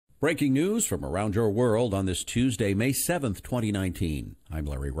Breaking news from around your world on this Tuesday, May 7th, 2019. I'm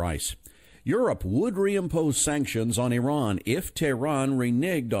Larry Rice. Europe would reimpose sanctions on Iran if Tehran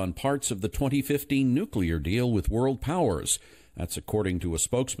reneged on parts of the 2015 nuclear deal with world powers. That's according to a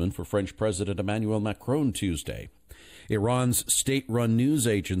spokesman for French President Emmaunel Macron Tuesday. Iran's state-run news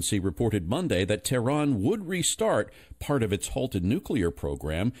agency reported Monday that Tehran would restart part of its halted nuclear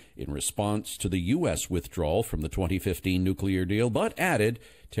program in response to the U.S. withdrawal from the 2015 nuclear deal, but added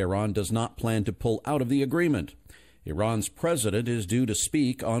Tehran does not plan to pull out of the agreement. Iran's president is due to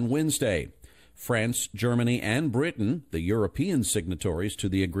speak on Wednesday. France, Germany, and Britain, the European signatories to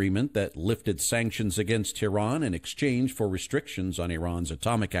the agreement that lifted sanctions against Tehran in exchange for restrictions on Iran's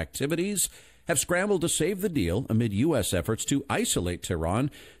atomic activities, have scrambled to save the deal amid U.S. efforts to isolate Tehran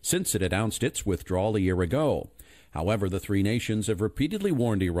since it announced its withdrawal a year ago. However, the three nations have repeatedly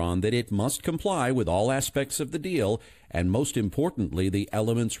warned Iran that it must comply with all aspects of the deal and, most importantly, the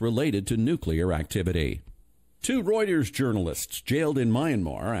elements related to nuclear activity. Two Reuters journalists jailed in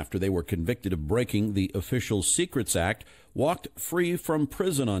Myanmar after they were convicted of breaking the Official Secrets Act walked free from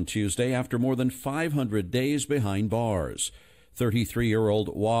prison on Tuesday after more than 500 days behind bars.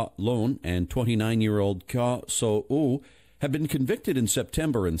 33-year-old Wa Lon and 29-year-old Kya So-u have been convicted in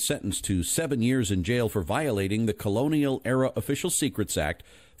September and sentenced to 7 years in jail for violating the colonial-era Official Secrets Act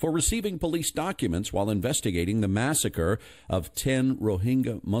for receiving police documents while investigating the massacre of 10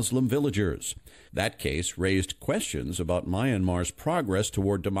 Rohingya Muslim villagers. That case raised questions about Myanmar's progress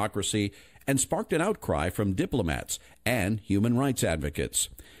toward democracy and sparked an outcry from diplomats and human rights advocates.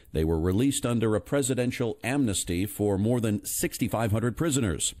 They were released under a presidential amnesty for more than 6,500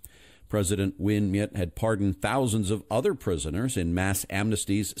 prisoners. President Win Myint had pardoned thousands of other prisoners in mass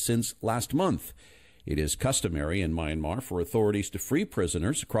amnesties since last month. It is customary in Myanmar for authorities to free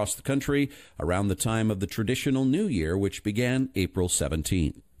prisoners across the country around the time of the traditional New Year, which began April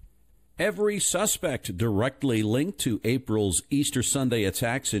 17th. Every suspect directly linked to April's Easter Sunday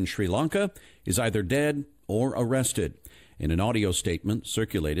attacks in Sri Lanka is either dead or arrested. In an audio statement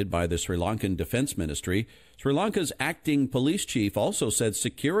circulated by the Sri Lankan Defense Ministry, Sri Lanka's acting police chief also said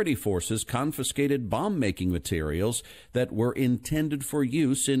security forces confiscated bomb-making materials that were intended for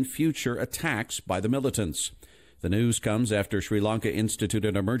use in future attacks by the militants. The news comes after Sri Lanka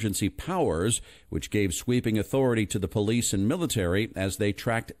instituted emergency powers, which gave sweeping authority to the police and military as they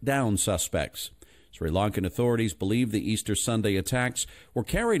tracked down suspects. Sri Lankan authorities believe the Easter Sunday attacks were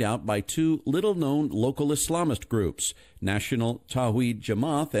carried out by two little-known local Islamist groups, National Tawhid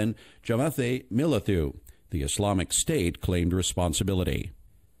Jamaat and Jamaat-e Milatu. The Islamic State claimed responsibility.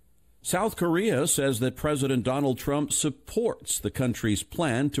 South Korea says that President Donald Trump supports the country's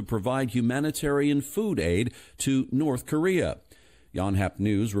plan to provide humanitarian food aid to North Korea. Yonhap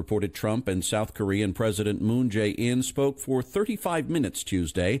News reported Trump and South Korean President Moon Jae-in spoke for 35 minutes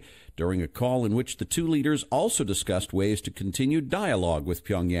Tuesday during a call in which the two leaders also discussed ways to continue dialogue with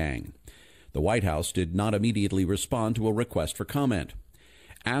Pyongyang. The White House did not immediately respond to a request for comment.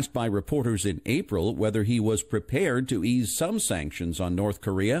 Asked by reporters in April whether he was prepared to ease some sanctions on North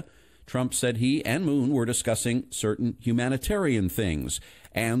Korea, Trump said he and Moon were discussing certain humanitarian things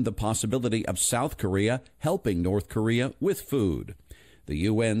and the possibility of South Korea helping North Korea with food. The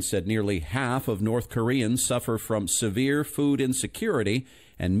UN said nearly half of North Koreans suffer from severe food insecurity,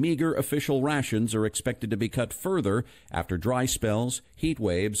 and meager official rations are expected to be cut further after dry spells, heat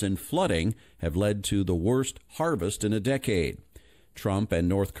waves, and flooding have led to the worst harvest in a decade. Trump and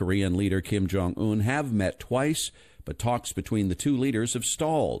North Korean leader Kim Jong-un have met twice, but talks between the two leaders have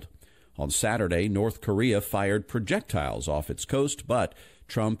stalled. On Saturday, North Korea fired projectiles off its coast, but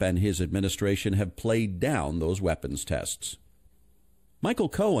Trump and his administration have played down those weapons tests. Michael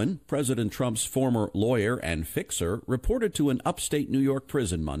Cohen, President Trump's former lawyer and fixer, reported to an upstate New York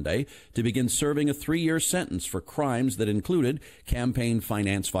prison Monday to begin serving a 3-year sentence for crimes that included campaign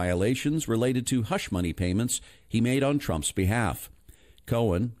finance violations related to hush money payments he made on Trump's behalf.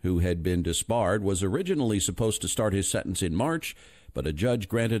 Cohen, who had been disbarred, was originally supposed to start his sentence in March, but a judge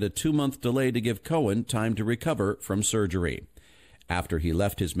granted a 2-month delay to give Cohen time to recover from surgery. After he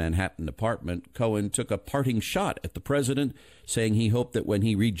left his Manhattan apartment, Cohen took a parting shot at the president, saying he hoped that when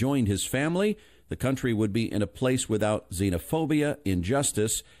he rejoined his family, the country would be in a place without xenophobia,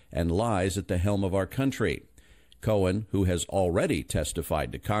 injustice, and lies at the helm of our country. Cohen, who has already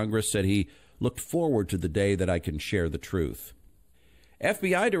testified to Congress, said he looked forward to the day that I can share the truth.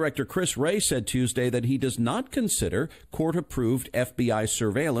 FBI Director Chris Wray said Tuesday that he does not consider court-approved FBI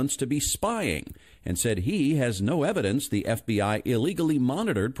surveillance to be spying and said he has no evidence the FBI illegally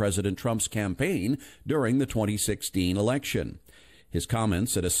monitored President Trump's campaign during the 2016 election. His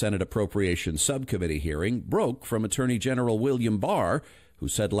comments at a Senate Appropriations Subcommittee hearing broke from Attorney General William Barr, who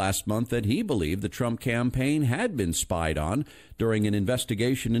said last month that he believed the Trump campaign had been spied on during an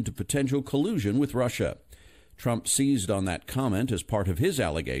investigation into potential collusion with Russia. Trump seized on that comment as part of his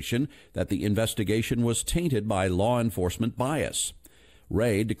allegation that the investigation was tainted by law enforcement bias.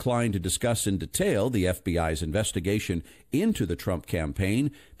 Wray declined to discuss in detail the FBI's investigation into the Trump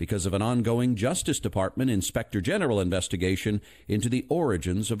campaign because of an ongoing Justice Department Inspector General investigation into the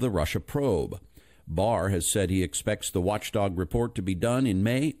origins of the Russia probe. Barr has said he expects the watchdog report to be done in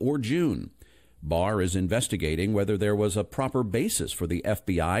May or June. Barr is investigating whether there was a proper basis for the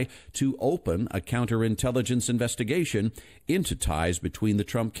FBI to open a counterintelligence investigation into ties between the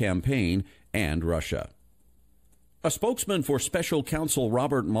Trump campaign and Russia. A spokesman for special counsel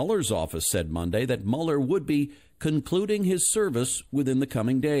Robert Mueller's office said Monday that Mueller would be concluding his service within the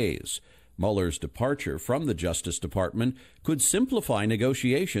coming days. Mueller's departure from the Justice Department could simplify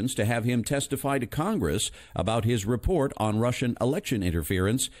negotiations to have him testify to Congress about his report on Russian election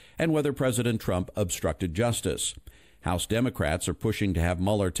interference and whether President Trump obstructed justice. House Democrats are pushing to have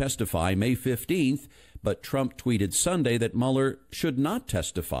Mueller testify May 15th, but Trump tweeted Sunday that Mueller should not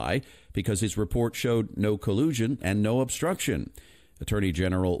testify because his report showed no collusion and no obstruction. Attorney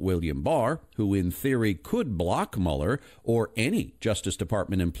General William Barr, who in theory could block Mueller or any Justice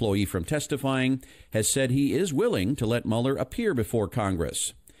Department employee from testifying, has said he is willing to let Mueller appear before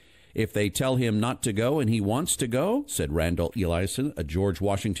Congress. If they tell him not to go and he wants to go, said Randall Eliason, a George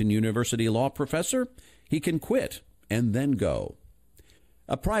Washington University law professor, he can quit and then go.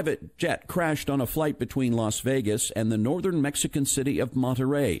 A private jet crashed on a flight between Las Vegas and the northern Mexican city of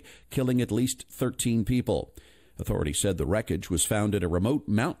Monterrey, killing at least 13 people. Authorities said the wreckage was found in a remote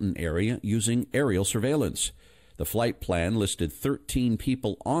mountain area using aerial surveillance. The flight plan listed 13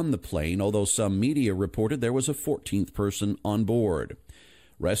 people on the plane, although some media reported there was a 14th person on board.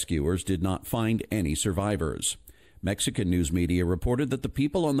 Rescuers did not find any survivors. Mexican news media reported that the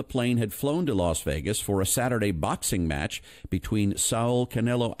people on the plane had flown to Las Vegas for a Saturday boxing match between Saul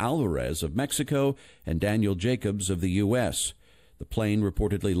Canelo Alvarez of Mexico and Daniel Jacobs of the U.S. The plane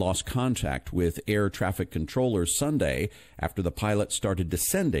reportedly lost contact with air traffic controllers Sunday after the pilot started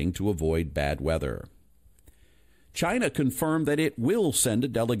descending to avoid bad weather. China confirmed that it will send a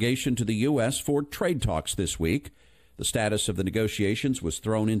delegation to the U.S. for trade talks this week. The status of the negotiations was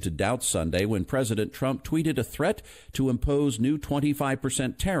thrown into doubt Sunday when President Trump tweeted a threat to impose new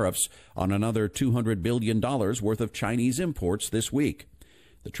 25% tariffs on another $200 billion worth of Chinese imports this week.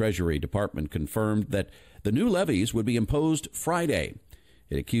 The Treasury Department confirmed that the new levies would be imposed Friday.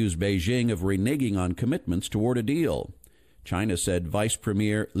 It accused Beijing of reneging on commitments toward a deal. China said Vice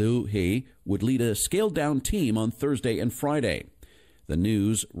Premier Liu He would lead a scaled-down team on Thursday and Friday. The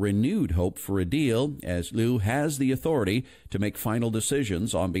news renewed hope for a deal, as Liu has the authority to make final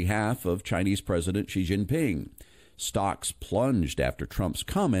decisions on behalf of Chinese President Xi Jinping. Stocks plunged after Trump's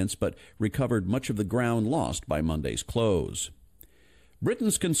comments, but recovered much of the ground lost by Monday's close.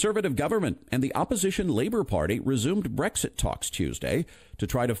 Britain's Conservative government and the opposition Labour Party resumed Brexit talks Tuesday to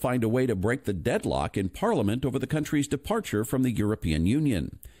try to find a way to break the deadlock in Parliament over the country's departure from the European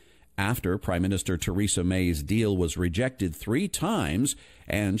Union. After Prime Minister Theresa May's deal was rejected 3 times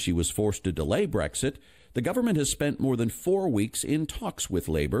and she was forced to delay Brexit, the government has spent more than 4 weeks in talks with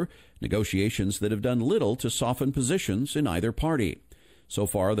Labour, negotiations that have done little to soften positions in either party. So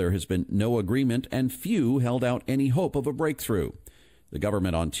far, there has been no agreement and few held out any hope of a breakthrough. The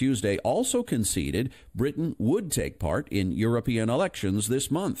government on Tuesday also conceded Britain would take part in European elections this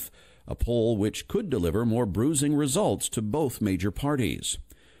month, a poll which could deliver more bruising results to both major parties.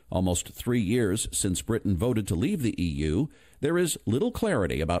 Almost 3 years since Britain voted to leave the EU, there is little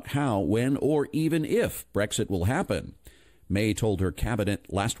clarity about how, when, or even if Brexit will happen. May told her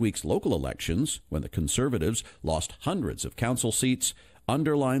cabinet last week's local elections, when the Conservatives lost hundreds of council seats,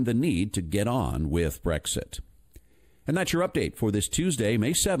 underlined the need to get on with Brexit. And that's your update for this Tuesday,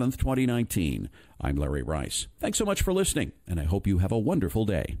 May 7th, 2019. I'm Larry Rice. Thanks so much for listening, and I hope you have a wonderful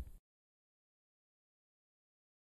day.